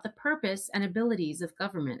about the purpose and abilities of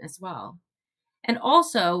government as well. And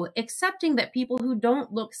also accepting that people who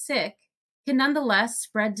don't look sick can nonetheless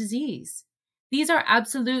spread disease. These are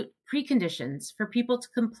absolute preconditions for people to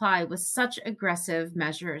comply with such aggressive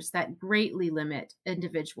measures that greatly limit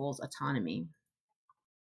individuals' autonomy.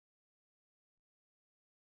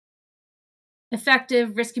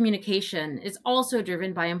 Effective risk communication is also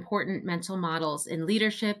driven by important mental models in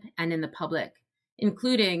leadership and in the public,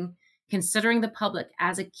 including considering the public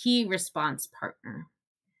as a key response partner.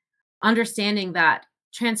 Understanding that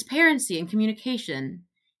transparency and communication,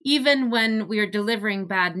 even when we are delivering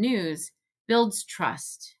bad news, builds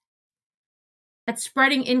trust. That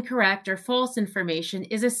spreading incorrect or false information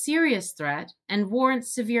is a serious threat and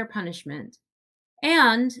warrants severe punishment,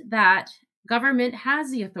 and that government has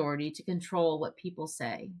the authority to control what people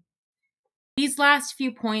say. These last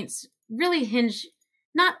few points really hinge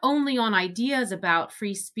not only on ideas about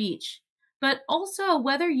free speech, but also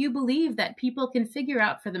whether you believe that people can figure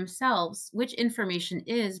out for themselves which information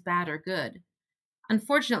is bad or good.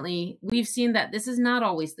 Unfortunately, we've seen that this is not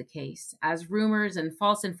always the case, as rumors and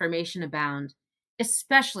false information abound,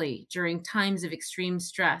 especially during times of extreme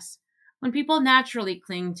stress, when people naturally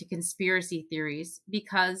cling to conspiracy theories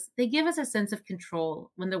because they give us a sense of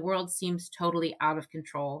control when the world seems totally out of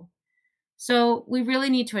control. So we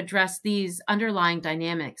really need to address these underlying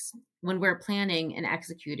dynamics when we're planning and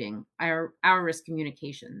executing our risk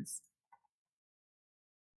communications.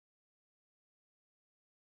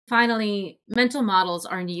 Finally, mental models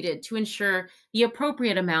are needed to ensure the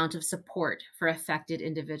appropriate amount of support for affected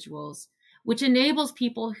individuals, which enables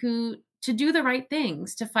people to do the right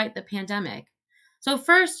things to fight the pandemic. So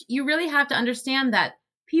first, you really have to understand that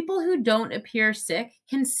people who don't appear sick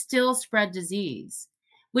can still spread disease,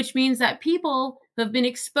 which means that people who have been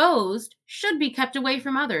exposed should be kept away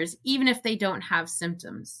from others, even if they don't have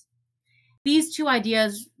symptoms. These two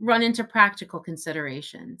ideas run into practical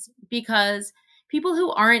considerations because people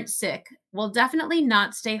who aren't sick will definitely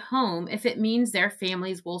not stay home if it means their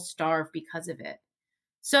families will starve because of it.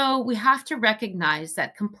 So we have to recognize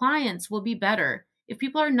that compliance will be better if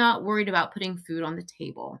people are not worried about putting food on the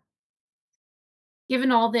table.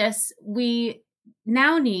 Given all this, we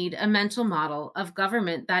now need a mental model of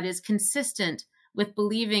government that is consistent with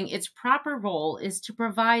believing its proper role is to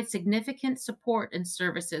provide significant support and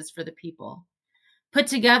services for the people. Put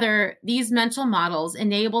together, these mental models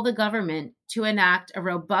enable the government to enact a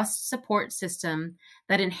robust support system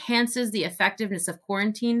that enhances the effectiveness of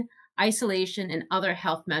quarantine, isolation, and other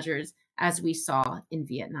health measures, as we saw in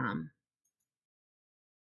Vietnam.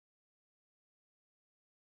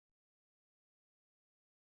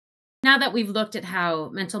 Now that we've looked at how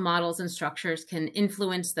mental models and structures can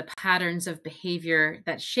influence the patterns of behavior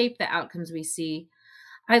that shape the outcomes we see,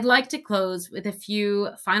 I'd like to close with a few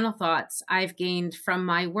final thoughts I've gained from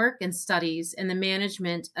my work and studies in the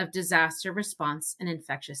management of disaster response and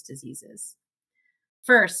infectious diseases.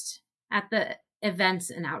 First, at the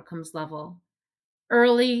events and outcomes level,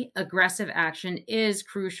 early aggressive action is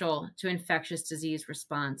crucial to infectious disease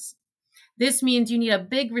response. This means you need a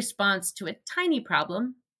big response to a tiny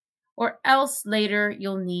problem, or else later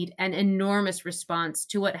you'll need an enormous response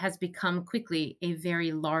to what has become quickly a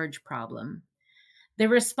very large problem. The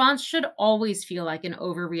response should always feel like an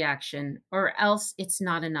overreaction, or else it's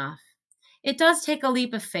not enough. It does take a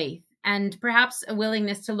leap of faith and perhaps a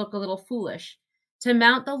willingness to look a little foolish to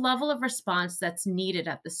mount the level of response that's needed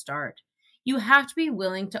at the start. You have to be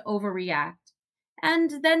willing to overreact and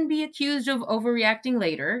then be accused of overreacting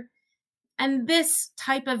later. And this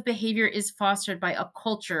type of behavior is fostered by a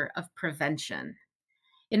culture of prevention.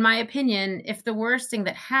 In my opinion, if the worst thing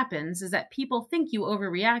that happens is that people think you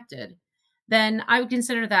overreacted, then I would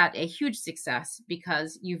consider that a huge success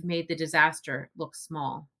because you've made the disaster look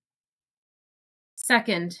small.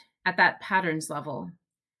 Second, at that patterns level,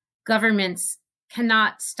 governments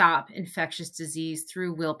cannot stop infectious disease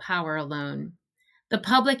through willpower alone. The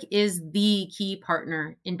public is the key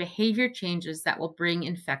partner in behavior changes that will bring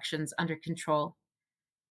infections under control.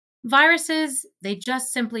 Viruses, they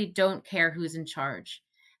just simply don't care who's in charge.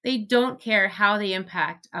 They don't care how they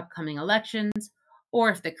impact upcoming elections or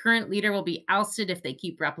if the current leader will be ousted if they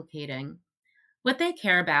keep replicating. What they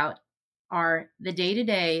care about are the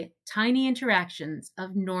day-to-day tiny interactions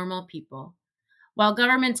of normal people. While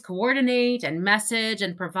governments coordinate and message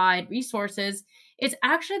and provide resources, it's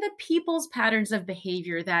actually the people's patterns of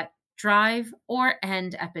behavior that drive or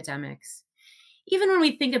end epidemics. Even when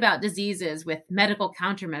we think about diseases with medical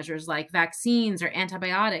countermeasures like vaccines or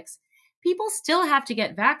antibiotics, people still have to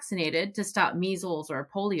get vaccinated to stop measles or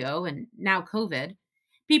polio and now COVID.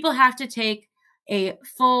 People have to take a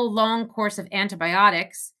full long course of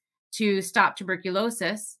antibiotics to stop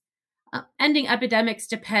tuberculosis. Ending epidemics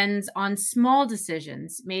depends on small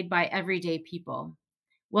decisions made by everyday people.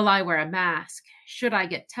 Will I wear a mask? Should I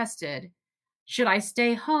get tested? Should I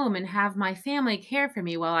stay home and have my family care for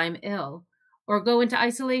me while I'm ill, or go into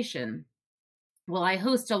isolation? Will I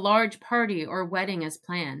host a large party or wedding as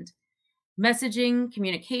planned? Messaging,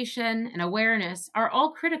 communication, and awareness are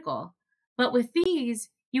all critical, but with these,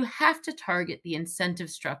 you have to target the incentive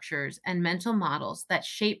structures and mental models that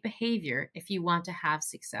shape behavior if you want to have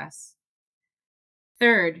success.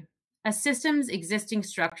 Third, a system's existing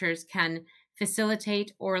structures can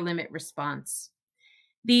facilitate or limit response.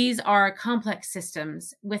 These are complex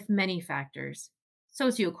systems with many factors: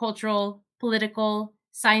 sociocultural, political,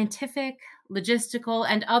 scientific, logistical,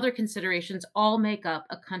 and other considerations all make up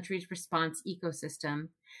a country's response ecosystem.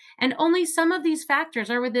 And only some of these factors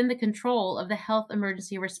are within the control of the health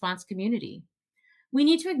emergency response community. We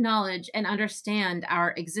need to acknowledge and understand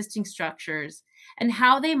our existing structures and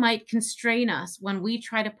how they might constrain us when we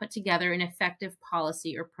try to put together an effective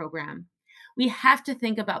policy or program. We have to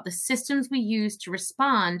think about the systems we use to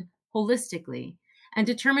respond holistically and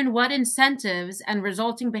determine what incentives and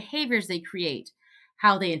resulting behaviors they create,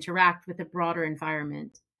 how they interact with the broader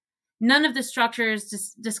environment. None of the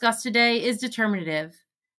structures discussed today is determinative.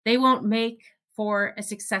 They won't make for a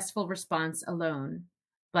successful response alone,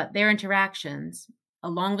 but their interactions,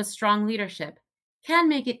 along with strong leadership, can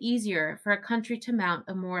make it easier for a country to mount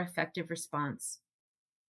a more effective response.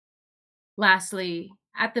 Lastly,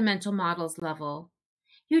 at the mental models level,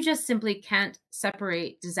 you just simply can't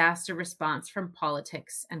separate disaster response from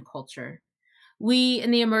politics and culture. We in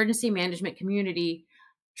the emergency management community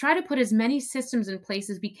try to put as many systems in place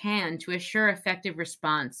as we can to assure effective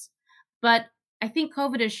response, but I think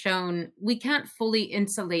COVID has shown we can't fully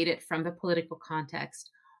insulate it from the political context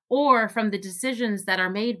or from the decisions that are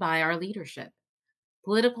made by our leadership.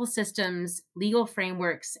 Political systems, legal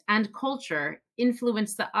frameworks, and culture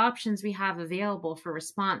influence the options we have available for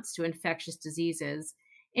response to infectious diseases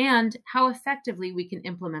and how effectively we can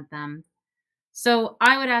implement them. So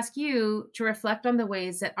I would ask you to reflect on the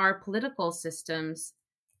ways that our political systems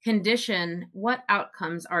condition what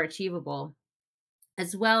outcomes are achievable,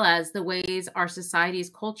 as well as the ways our society's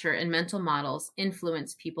culture and mental models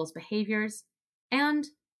influence people's behaviors and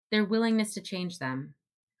their willingness to change them.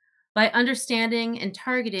 By understanding and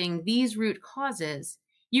targeting these root causes,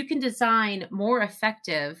 you can design more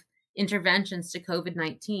effective interventions to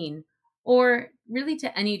COVID-19 or really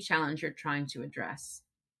to any challenge you're trying to address.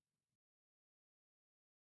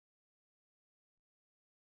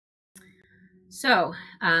 So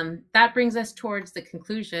that brings us towards the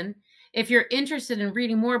conclusion. If you're interested in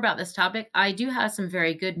reading more about this topic, I do have some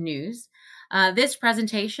very good news. This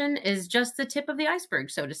presentation is just the tip of the iceberg,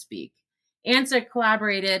 so to speak. ANSER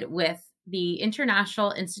collaborated with the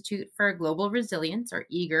International Institute for Global Resilience, or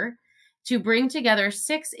IGR, to bring together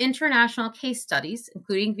 6 international case studies,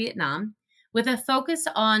 including Vietnam, with a focus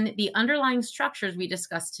on the underlying structures we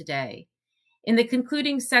discussed today. In the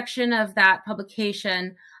concluding section of that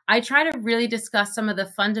publication, I try to really discuss some of the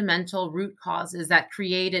fundamental root causes that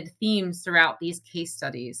created themes throughout these case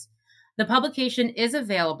studies. The publication is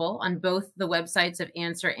available on both the websites of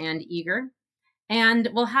ANSER and IGR, and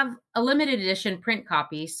we'll have a limited edition print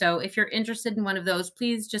copy. So if you're interested in one of those,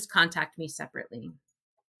 please just contact me separately.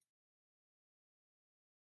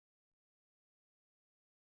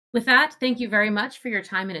 With that, thank you very much for your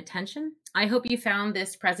time and attention. I hope you found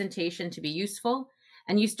this presentation to be useful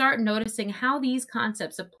and you start noticing how these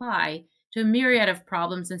concepts apply to a myriad of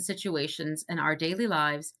problems and situations in our daily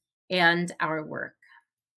lives and our work.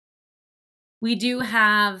 We do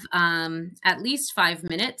have at least 5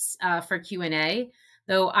 minutes for Q&A,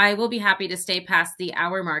 though I will be happy to stay past the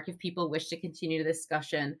hour mark if people wish to continue the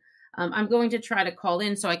discussion. I'm going to try to call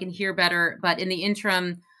in so I can hear better, but in the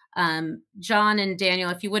interim, John and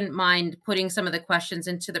Daniel, if you wouldn't mind putting some of the questions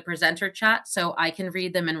into the presenter chat so I can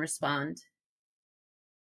read them and respond.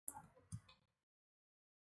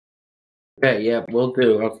 Okay, yeah, we'll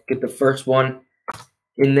do. I'll get the first one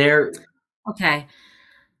in there. Okay.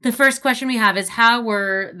 The first question we have is, how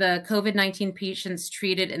were the COVID-19 patients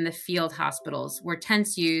treated in the field hospitals? Were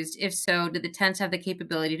tents used? If so, did the tents have the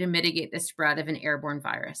capability to mitigate the spread of an airborne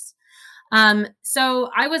virus? So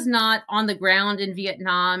I was not on the ground in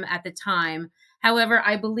Vietnam at the time. However,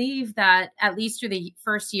 I believe that at least through the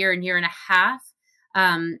first year and a half,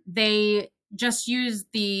 they just used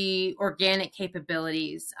the organic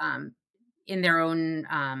capabilities in their own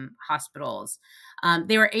hospitals.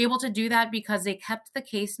 They were able to do that because they kept the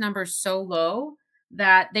case numbers so low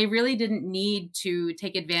that they really didn't need to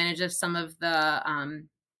take advantage of some of the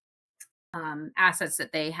assets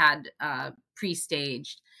that they had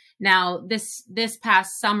pre-staged. Now, this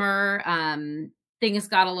past summer, things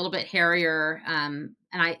got a little bit hairier, and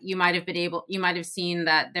you might have seen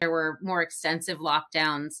that there were more extensive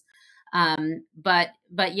lockdowns. But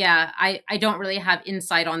yeah, I don't really have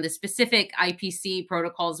insight on the specific IPC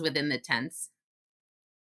protocols within the tents.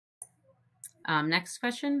 Next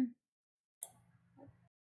question.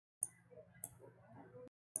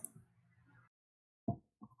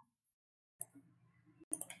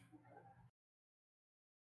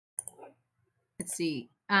 Let's see.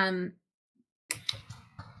 I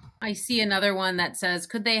see another one that says,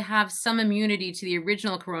 could they have some immunity to the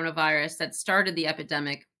original coronavirus that started the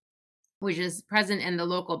epidemic, which is present in the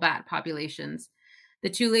local bat populations? The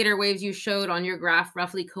 2 later waves you showed on your graph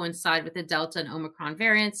roughly coincide with the Delta and Omicron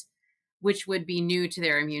variants, which would be new to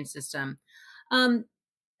their immune system. You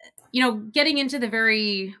know, getting into the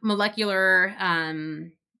very molecular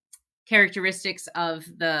characteristics of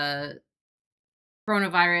the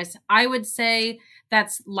coronavirus, I would say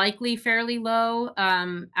that's likely fairly low,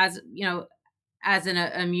 as you know, as an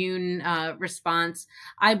immune response.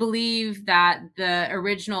 I believe that the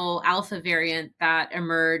original Alpha variant that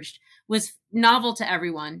emerged was novel to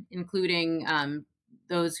everyone, including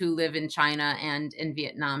those who live in China and in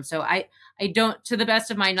Vietnam. So I don't, to the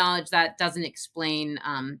best of my knowledge, that doesn't explain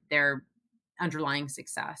their underlying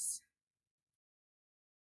success.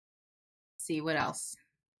 Let's see what else.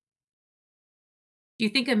 Do you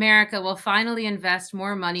think America will finally invest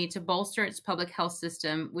more money to bolster its public health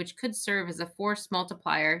system, which could serve as a force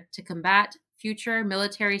multiplier to combat future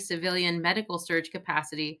military civilian medical surge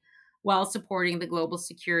capacity while supporting the global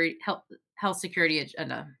health security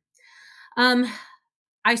agenda?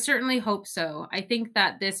 I certainly hope so. I think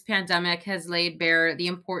that this pandemic has laid bare the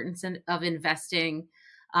importance of investing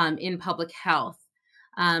in public health.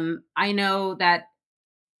 I know that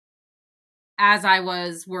as I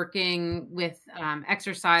was working with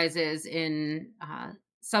exercises in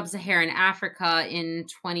sub-Saharan Africa in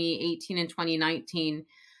 2018 and 2019,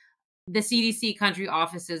 the CDC country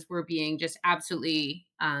offices were being just absolutely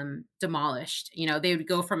demolished. You know, they would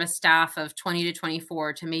go from a staff of 20 to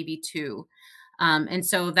 24 to maybe 2. And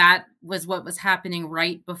so that was what was happening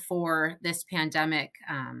right before this pandemic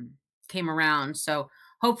came around. So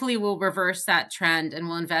hopefully we'll reverse that trend and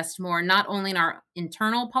we'll invest more, not only in our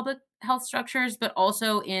internal public health structures, but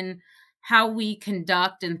also in how we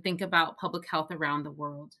conduct and think about public health around the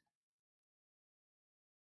world.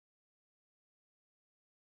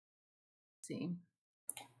 Let's see.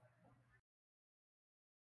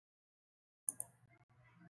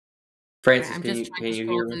 Francis, I'm can just you trying to hear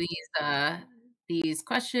scroll me? through these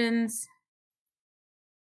questions.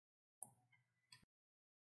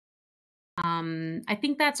 I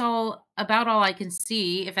think that's about all I can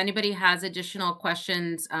see. If anybody has additional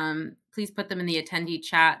questions, please put them in the attendee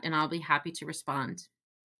chat and I'll be happy to respond.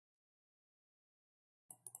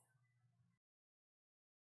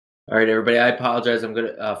 All right, everybody, I apologize.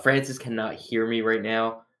 Frances cannot hear me right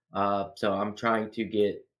now. So I'm trying to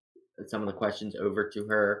get some of the questions over to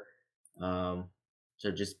her.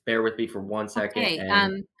 So just bear with me for 1 second.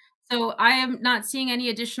 Okay. So I am not seeing any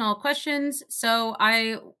additional questions. So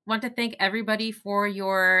I want to thank everybody for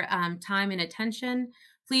your time and attention.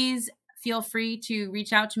 Please feel free to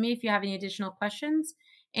reach out to me if you have any additional questions.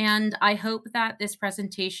 And I hope that this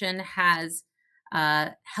presentation has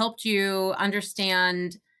helped you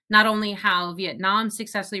understand not only how Vietnam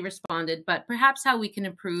successfully responded, but perhaps how we can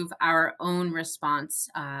improve our own response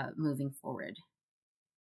moving forward.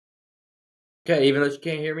 Okay, even though you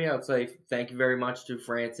can't hear me, I would say thank you very much to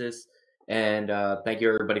Frances, and thank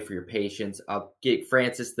you everybody for your patience. I'll get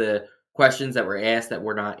Frances the questions that were asked that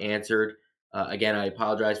were not answered. Again, I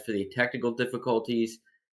apologize for the technical difficulties,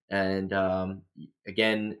 and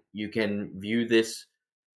again, you can view this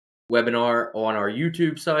webinar on our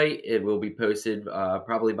YouTube site. It will be posted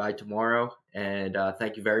probably by tomorrow, and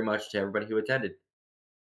thank you very much to everybody who attended.